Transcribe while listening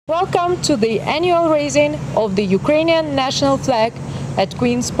Welcome to the annual raising of the Ukrainian national flag at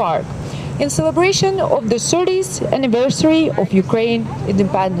Queen's Park in celebration of the 30th anniversary of Ukraine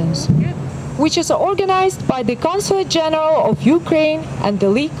independence, which is organized by the Consulate General of Ukraine and the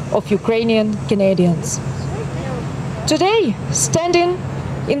League of Ukrainian Canadians. Today, standing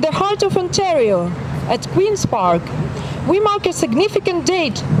in the heart of Ontario at Queen's Park, we mark a significant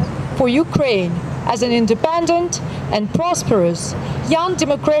date for Ukraine as an independent and prosperous young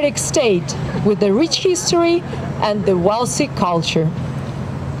democratic state with a rich history and a wealthy culture.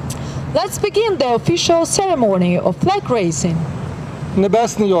 Let's begin the official ceremony of flag raising.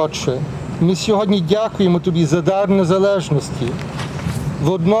 Небесний Отче, ми сьогодні дякуємо Тобі за дар незалежності,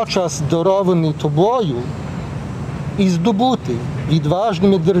 водночас дарований Тобою і здобутий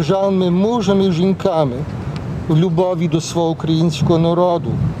відважними державними мужами і жінками в любові до свого українського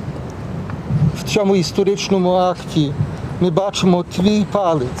народу. В цьому історичному акті ми бачимо Твій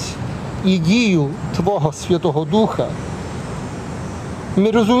палець і дію Твого Святого Духа.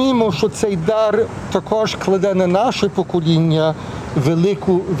 Ми розуміємо, що цей дар також кладе на наше покоління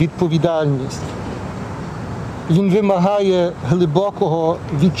велику відповідальність. Він вимагає глибокого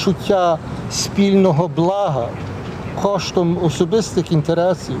відчуття спільного блага коштом особистих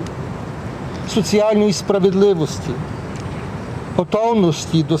інтересів, соціальної справедливості,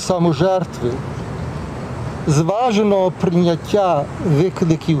 готовності до саможертви, зваженого прийняття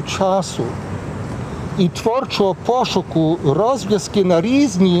викликів часу і творчого пошуку розв'язки на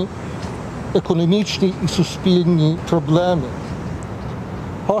різні економічні і суспільні проблеми.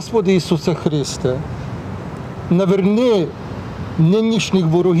 Господи Ісусе Христе, наверни нинішніх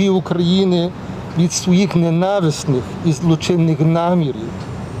ворогів України від своїх ненависних і злочинних намірів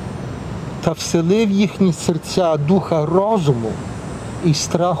та вселив в їхні серця духа розуму і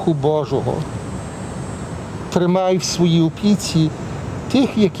страху Божого. Тримай в своїй опіці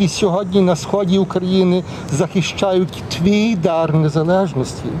тих, які сьогодні на сході України захищають Твій дар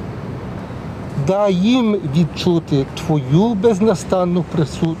незалежності. Дай їм відчути Твою безнастанну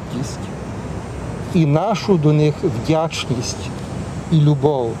присутність і нашу до них вдячність і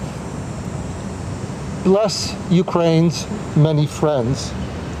любов. Bless Ukraine's many friends,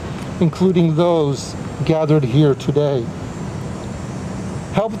 including those gathered here today.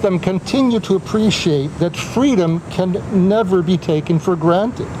 Help them continue to appreciate that freedom can never be taken for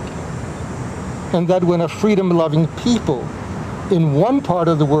granted, and that when a freedom-loving people in one part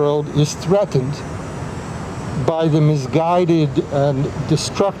of the world is threatened by the misguided and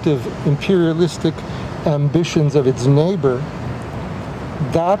destructive imperialistic ambitions of its neighbor,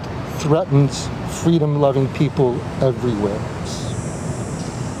 that threatens freedom-loving people everywhere.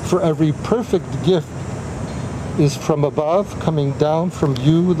 For every perfect gift is from above, coming down from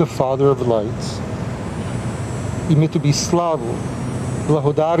you, the Father of lights. І ми Тобі славу,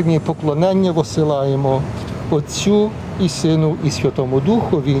 благодарні поклонення посилаємо Отцю і Сину і Святому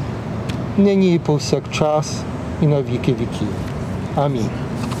Духові, нині і повсякчас і на віки віків. Амінь.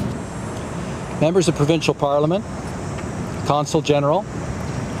 Members of Provincial Parliament, Consul General,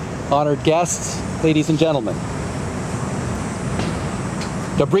 honored guests, ladies and gentlemen.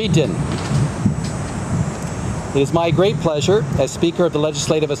 Добрий день. It is my great pleasure as Speaker of the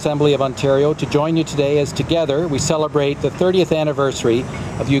Legislative Assembly of Ontario to join you today as together we celebrate the 30th anniversary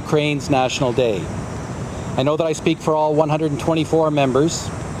of Ukraine's National Day. I know that I speak for all 124 members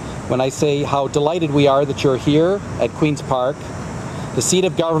when I say how delighted we are that you're here at Queen's Park, the seat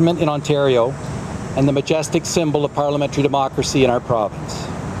of government in Ontario and the majestic symbol of parliamentary democracy in our province.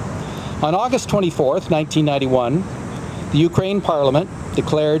 On August 24th, 1991, the Ukraine Parliament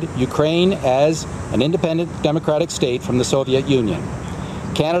declared Ukraine as an independent democratic state from the Soviet Union.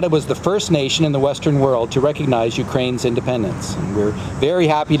 Canada was the first nation in the Western world to recognize Ukraine's independence. And we're very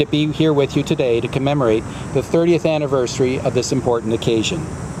happy to be here with you today to commemorate the 30th anniversary of this important occasion.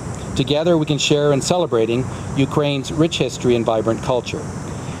 Together we can share in celebrating Ukraine's rich history and vibrant culture.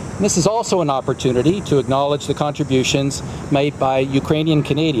 And this is also an opportunity to acknowledge the contributions made by Ukrainian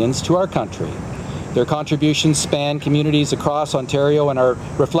Canadians to our country. Their contributions span communities across Ontario and are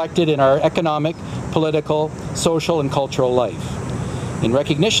reflected in our economic, political, social, and cultural life. In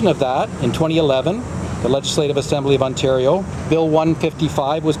recognition of that, in 2011, the Legislative Assembly of Ontario, Bill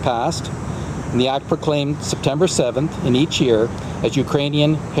 155 was passed, and the Act proclaimed September 7th in each year as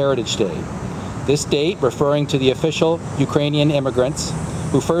Ukrainian Heritage Day. This date referring to the official Ukrainian immigrants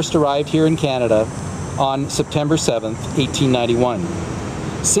who first arrived here in Canada on September 7th, 1891.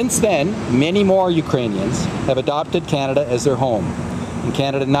 Since then, many more Ukrainians have adopted Canada as their home, and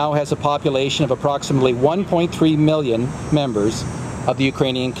Canada now has a population of approximately 1.3 million members of the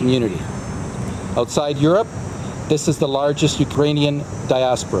Ukrainian community. Outside Europe, This is the largest Ukrainian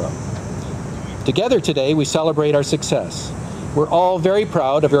diaspora. Together today, we celebrate our success. We're all very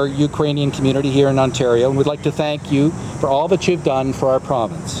proud of our Ukrainian community here in Ontario, and we'd like to thank you for all that you've done for our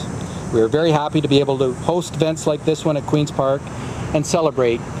province. We are very happy to be able to host events like this one at Queen's Park and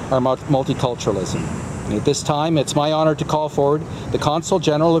celebrate our multiculturalism. And at this time, it's my honor to call forward the Consul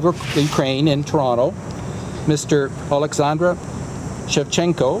General of Ukraine in Toronto, Mr. Alexandra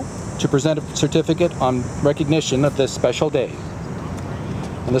Shevchenko, to present a certificate on recognition of this special day.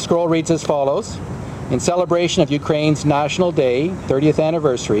 And the scroll reads as follows. In celebration of Ukraine's National Day, 30th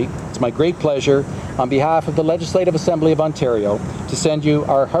anniversary, it's my great pleasure, on behalf of the Legislative Assembly of Ontario, to send you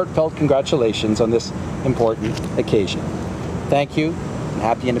our heartfelt congratulations on this important occasion. Thank you, and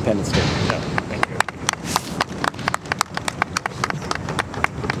happy Independence Day. Thank you.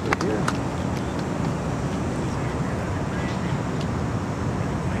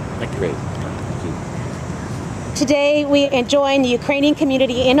 Great. Today, we join the Ukrainian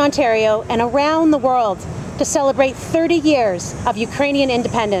community in Ontario and around the world to celebrate 30 years of Ukrainian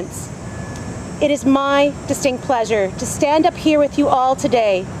independence. It is my distinct pleasure to stand up here with you all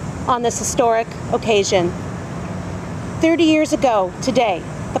today on this historic occasion. 30 years ago today,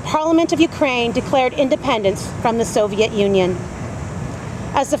 the Parliament of Ukraine declared independence from the Soviet Union.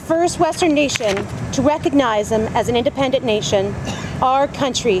 As the first Western nation to recognize them as an independent nation, our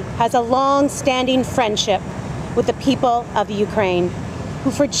country has a long-standing friendship with the people of the Ukraine,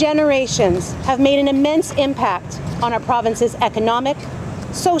 who for generations have made an immense impact on our province's economic,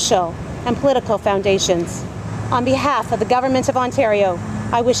 social, and political foundations. On behalf of the government of Ontario,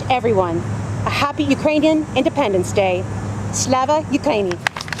 I wish everyone a happy Ukrainian Independence Day. Slava Ukraini!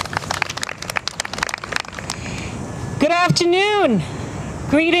 Good afternoon.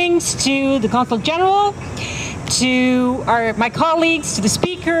 Greetings to the Consul General, to my colleagues, to the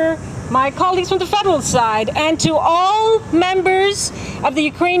Speaker, my colleagues from the federal side, and to all members of the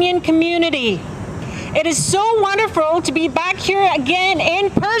Ukrainian community. It is so wonderful to be back here again in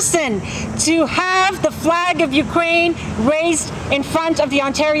person to have the flag of Ukraine raised in front of the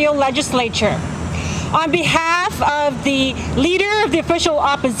Ontario Legislature. On behalf of the Leader of the Official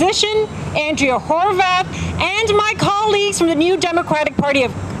Opposition, Andrea Horwath, and my colleagues from the New Democratic Party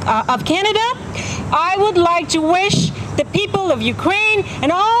of Canada, I would like to wish the people of Ukraine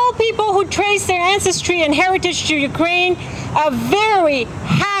and all people who trace their ancestry and heritage to Ukraine a very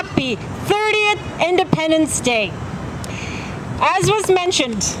happy 30th Independence Day. As was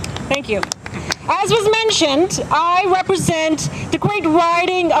mentioned, thank you. As was mentioned, I represent the great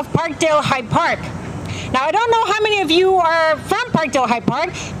riding of Parkdale High Park. Now, I don't know how many of you are from Parkdale High Park,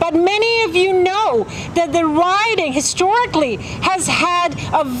 but many of you know that the riding historically has had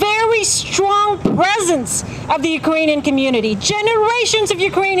a very strong presence of the Ukrainian community. Generations of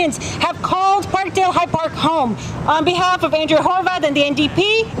Ukrainians have called Parkdale High Park home. On behalf of Andrea Horwath and the NDP,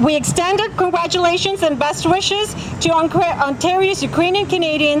 we extend our congratulations and best wishes to Ontario's Ukrainian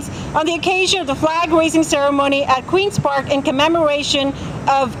Canadians on the occasion of the flag-raising ceremony at Queen's Park in commemoration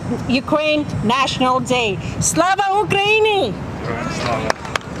of Ukraine National Day. Slava Ukraini!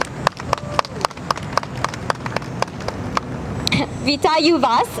 Вітаю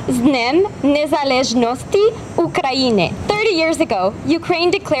вас з Днем Незалежності України. 30 years ago,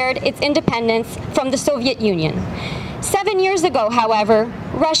 Ukraine declared its independence from the Soviet Union. 7 years ago, however,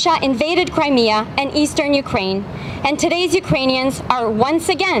 Russia invaded Crimea and eastern Ukraine, and today's Ukrainians are once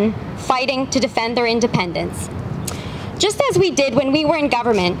again fighting to defend their independence. Just as we did when we were in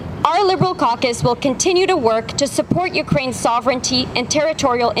government, our Liberal caucus will continue to work to support Ukraine's sovereignty and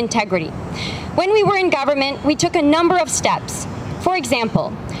territorial integrity. When we were in government, we took a number of steps. For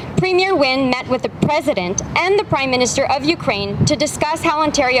example, Premier Wynne met with the President and the Prime Minister of Ukraine to discuss how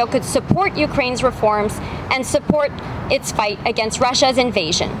Ontario could support Ukraine's reforms and support its fight against Russia's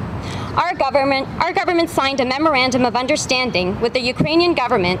invasion. Our government signed a memorandum of understanding with the Ukrainian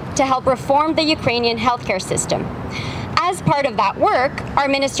government to help reform the Ukrainian healthcare system. As part of that work, our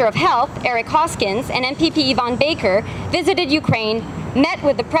Minister of Health, Eric Hoskins, and MPP Yvonne Baker visited Ukraine, met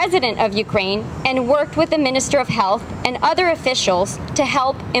with the President of Ukraine, and worked with the Minister of Health and other officials to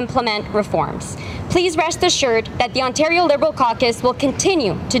help implement reforms. Please rest assured that the Ontario Liberal Caucus will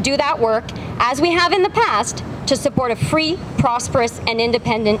continue to do that work, as we have in the past, to support a free, prosperous, and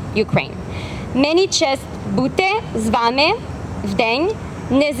independent Ukraine. Мені честь бути з вами в День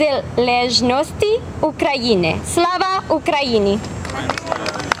Незалежності України. Слава Україні!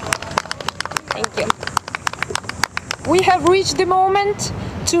 Thank you. We have reached the moment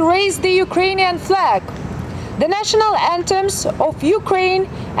to raise the Ukrainian flag. The national anthems of Ukraine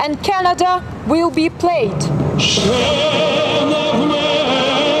and Canada will be played.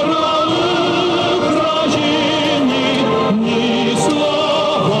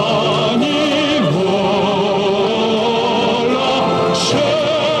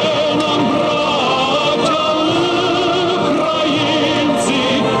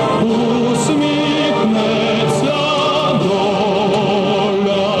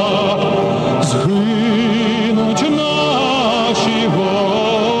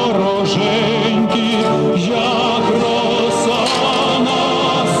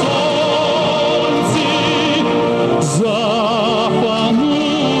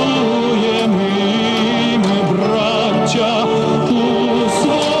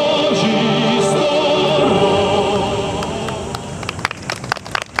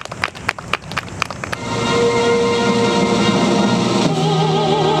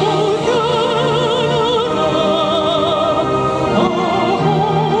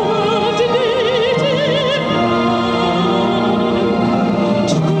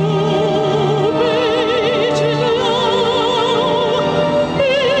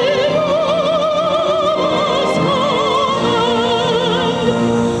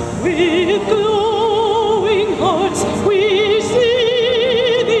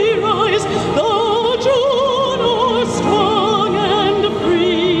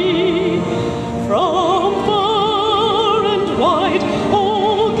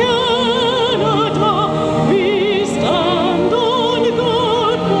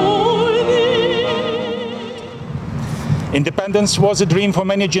 independence was a dream for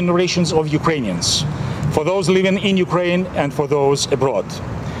many generations of Ukrainians, for those living in Ukraine and for those abroad.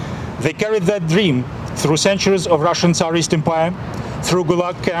 They carried that dream through centuries of Russian Tsarist empire, through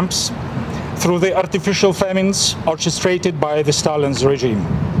Gulag camps, through the artificial famines orchestrated by the Stalin's regime.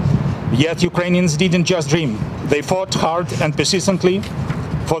 Yet Ukrainians didn't just dream. They fought hard and persistently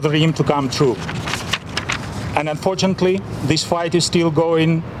for the dream to come true. And unfortunately, this fight is still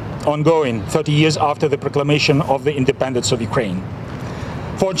ongoing 30 years after the proclamation of the independence of Ukraine.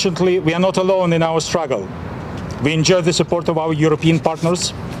 Fortunately, we are not alone in our struggle. We enjoy the support of our European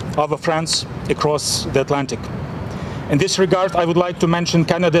partners, our friends across the Atlantic. In this regard, I would like to mention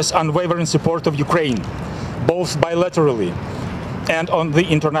Canada's unwavering support of Ukraine, both bilaterally and on the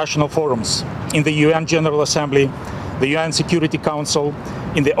international forums, in the UN General Assembly, the UN Security Council,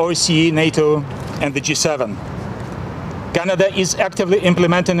 in the OSCE, NATO, and the G7. Canada is actively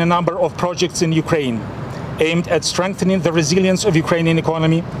implementing a number of projects in Ukraine aimed at strengthening the resilience of Ukrainian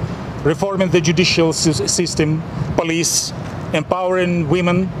economy, reforming the judicial system, police, empowering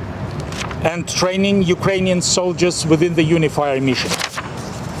women, and training Ukrainian soldiers within the Unifier mission.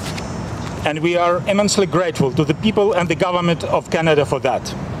 And we are immensely grateful to the people and the government of Canada for that.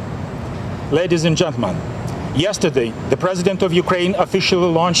 Ladies and gentlemen, yesterday, the President of Ukraine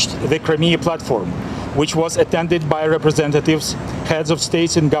officially launched the Crimea platform, which was attended by representatives, heads of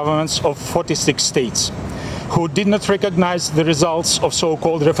states and governments of 46 states, who did not recognize the results of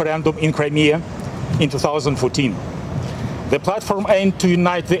so-called referendum in Crimea in 2014. The platform aimed to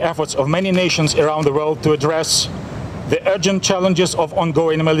unite the efforts of many nations around the world to address the urgent challenges of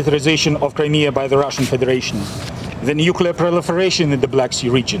ongoing militarization of Crimea by the Russian Federation, the nuclear proliferation in the Black Sea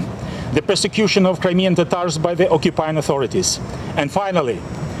region, the persecution of Crimean Tatars by the occupying authorities, and finally,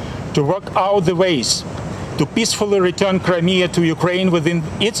 to work out the ways to peacefully return Crimea to Ukraine within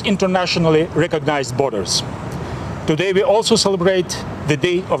its internationally recognized borders. Today we also celebrate the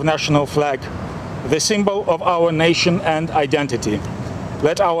Day of National Flag, the symbol of our nation and identity.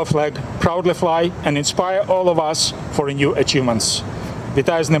 Let our flag proudly fly and inspire all of us for new achievements.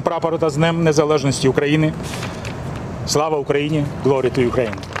 Вітаю з Днем Прапора та з Днем Незалежності України. Слава Україні! Glory to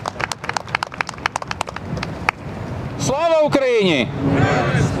Ukraine! Слава Україні!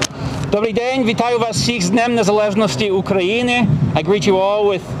 Добрий день, вітаю вас всіх з Днем Незалежності України. I greet you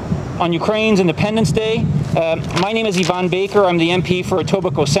all on Ukraine's Independence Day. My name is Ivan Baker. I'm the MP for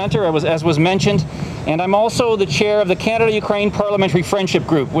Etobicoke Centre, as was mentioned, and I'm also the chair of the Canada-Ukraine Parliamentary Friendship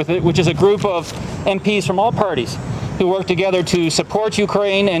Group, which is a group of MPs from all parties who work together to support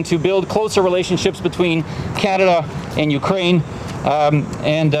Ukraine and to build closer relationships between Canada and Ukraine.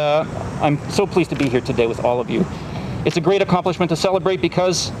 I'm so pleased to be here today with all of you. It's a great accomplishment to celebrate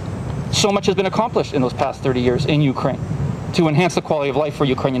because so much has been accomplished in those past 30 years in Ukraine to enhance the quality of life for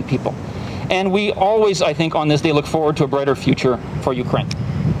Ukrainian people. And we always, I think, on this day look forward to a brighter future for Ukraine.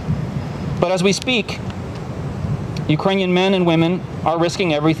 But as we speak, Ukrainian men and women are risking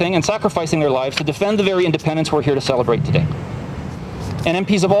everything and sacrificing their lives to defend the very independence we're here to celebrate today. And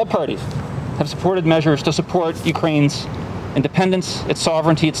MPs of all parties have supported measures to support Ukraine's independence, its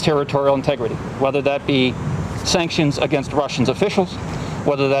sovereignty, its territorial integrity, whether that be sanctions against Russian officials,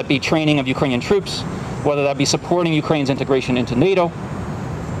 whether that be training of Ukrainian troops, whether that be supporting Ukraine's integration into NATO,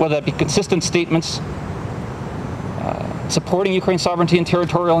 whether that be consistent statements supporting Ukraine's sovereignty and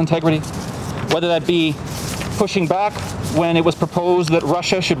territorial integrity, whether that be pushing back when it was proposed that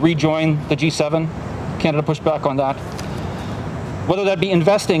Russia should rejoin the G7, Canada pushed back on that, whether that be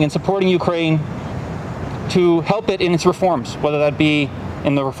investing and supporting Ukraine to help it in its reforms, whether that be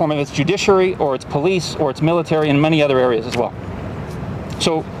in the reform of its judiciary or its police or its military and many other areas as well.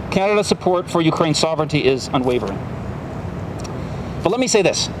 So Canada's support for Ukraine's sovereignty is unwavering. But let me say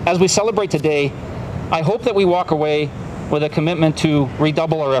this, as we celebrate today, I hope that we walk away with a commitment to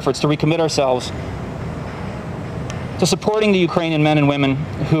redouble our efforts, to recommit ourselves to supporting the Ukrainian men and women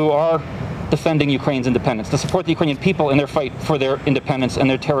who are defending Ukraine's independence, to support the Ukrainian people in their fight for their independence and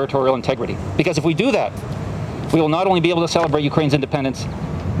their territorial integrity. Because if we do that, we will not only be able to celebrate Ukraine's independence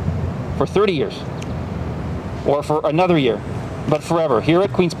for 30 years or for another year, but forever, here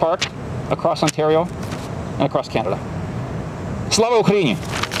at Queen's Park, across Ontario, and across Canada. Slava Ukraini!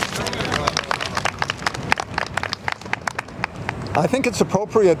 I think it's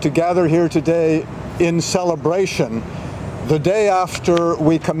appropriate to gather here today in celebration the day after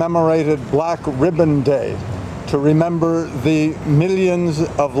we commemorated Black Ribbon Day, to remember the millions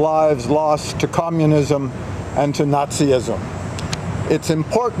of lives lost to communism and to Nazism. It's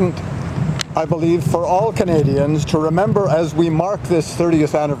important, I believe, for all Canadians to remember as we mark this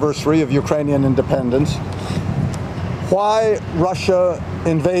 30th anniversary of Ukrainian independence, why Russia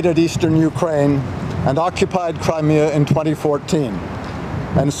invaded eastern Ukraine and occupied Crimea in 2014,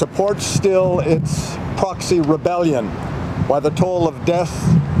 and supports still its proxy rebellion, while the toll of death,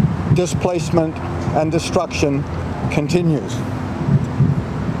 displacement, and destruction continues.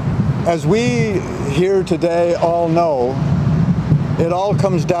 As we here today all know, it all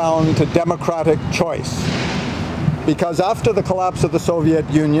comes down to democratic choice. Because after the collapse of the Soviet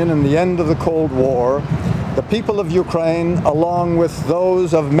Union and the end of the Cold War, the people of Ukraine, along with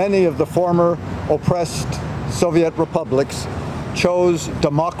those of many of the former oppressed Soviet republics, chose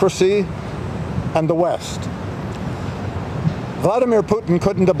democracy and the West. Vladimir Putin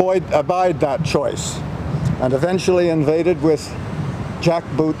couldn't abide that choice and eventually invaded with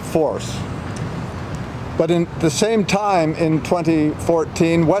jackboot force. But at the same time, in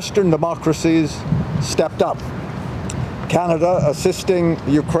 2014, Western democracies stepped up. Canada assisting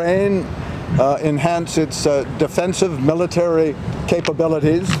Ukraine enhance its defensive military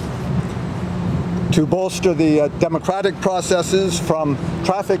capabilities, to bolster the democratic processes from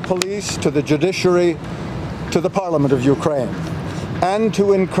traffic police to the judiciary to the Parliament of Ukraine, and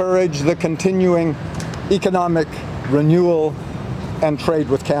to encourage the continuing economic renewal and trade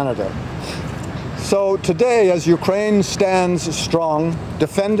with Canada. So today, as Ukraine stands strong,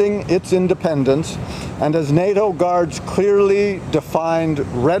 defending its independence, and as NATO guards clearly defined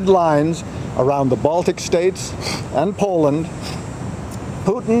red lines around the Baltic states and Poland,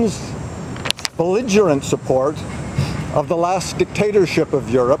 Putin's belligerent support of the last dictatorship of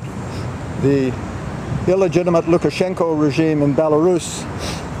Europe, the illegitimate Lukashenko regime in Belarus,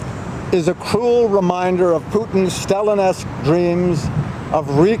 is a cruel reminder of Putin's Stalinesque dreams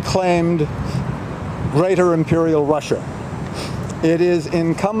of reclaimed greater imperial Russia. It is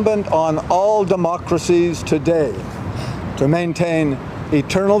incumbent on all democracies today to maintain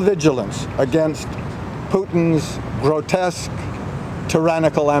eternal vigilance against Putin's grotesque,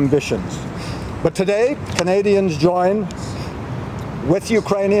 tyrannical ambitions. But today, Canadians join with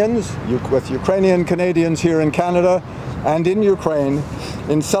Ukrainians, with Ukrainian Canadians here in Canada and in Ukraine,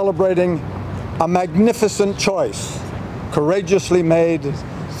 in celebrating a magnificent choice courageously made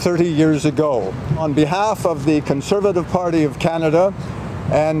 30 years ago. On behalf of the Conservative Party of Canada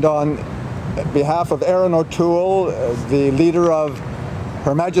and on behalf of Erin O'Toole, the leader of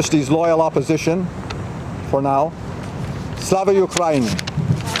Her Majesty's Loyal Opposition, for now, Slava Ukraini.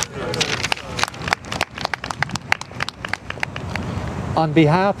 On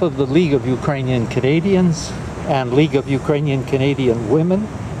behalf of the League of Ukrainian Canadians and League of Ukrainian Canadian Women,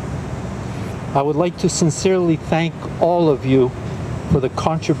 I would like to sincerely thank all of you for the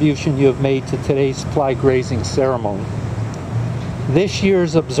contribution you have made to today's flag-raising ceremony. This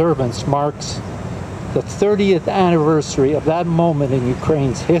year's observance marks the 30th anniversary of that moment in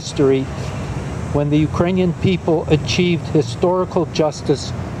Ukraine's history when the Ukrainian people achieved historical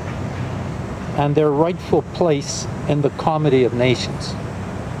justice and their rightful place in the comedy of nations.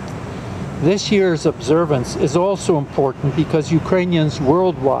 This year's observance is also important because Ukrainians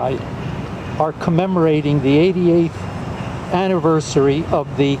worldwide are commemorating the 88th anniversary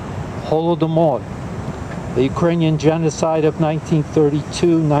of the Holodomor, the Ukrainian genocide of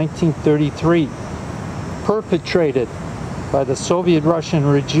 1932-1933, perpetrated by the Soviet Russian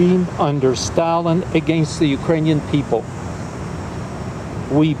regime under Stalin against the Ukrainian people.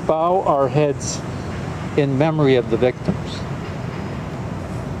 We bow our heads in memory of the victims.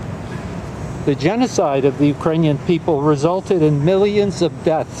 The genocide of the Ukrainian people resulted in millions of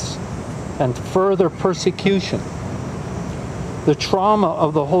deaths and further persecution. The trauma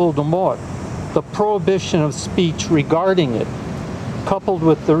of the Holodomor, the prohibition of speech regarding it, coupled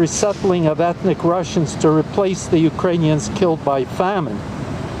with the resettling of ethnic Russians to replace the Ukrainians killed by famine,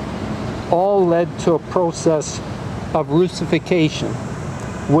 all led to a process of Russification,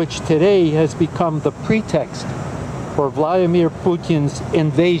 which today has become the pretext for Vladimir Putin's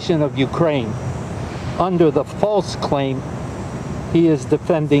invasion of Ukraine, under the false claim he is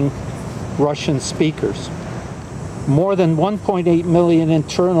defending Russian speakers. More than 1.8 million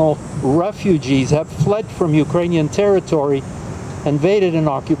internal refugees have fled from Ukrainian territory, invaded and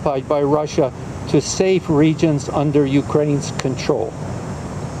occupied by Russia, to safe regions under Ukraine's control.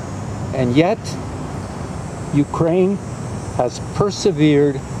 And yet, Ukraine has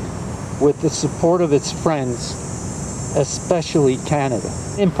persevered with the support of its friends, especially Canada.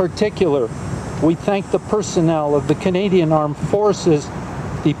 In particular, we thank the personnel of the Canadian Armed Forces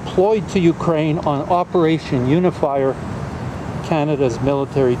deployed to Ukraine on Operation Unifier, Canada's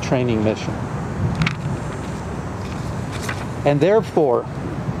military training mission. And therefore,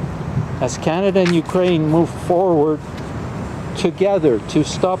 as Canada and Ukraine move forward together to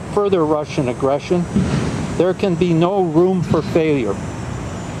stop further Russian aggression, there can be no room for failure.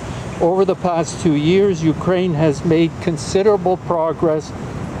 Over the past 2 years, Ukraine has made considerable progress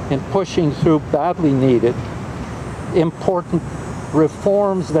in pushing through badly needed, important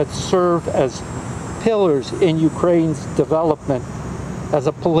reforms that serve as pillars in Ukraine's development as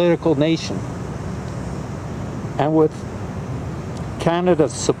a political nation. And with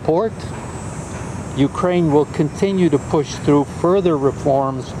Canada's support, Ukraine will continue to push through further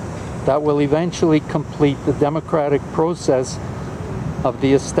reforms that will eventually complete the democratic process of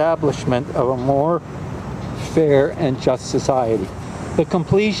the establishment of a more fair and just society. The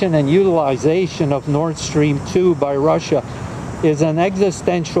completion and utilization of Nord Stream 2 by Russia is an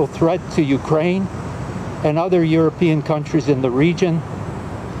existential threat to Ukraine and other European countries in the region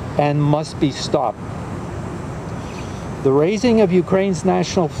and must be stopped. The raising of Ukraine's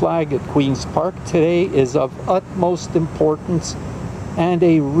national flag at Queen's Park today is of utmost importance and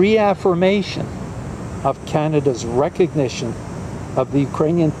a reaffirmation of Canada's recognition of the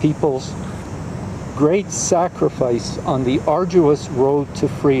Ukrainian people's great sacrifice on the arduous road to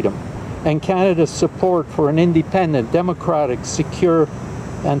freedom, and Canada's support for an independent, democratic, secure,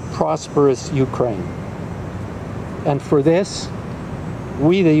 and prosperous Ukraine. And for this,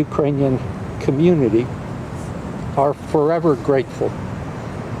 we, the Ukrainian community, are forever grateful.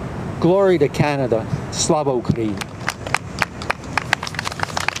 Glory to Canada. Slava Ukraini.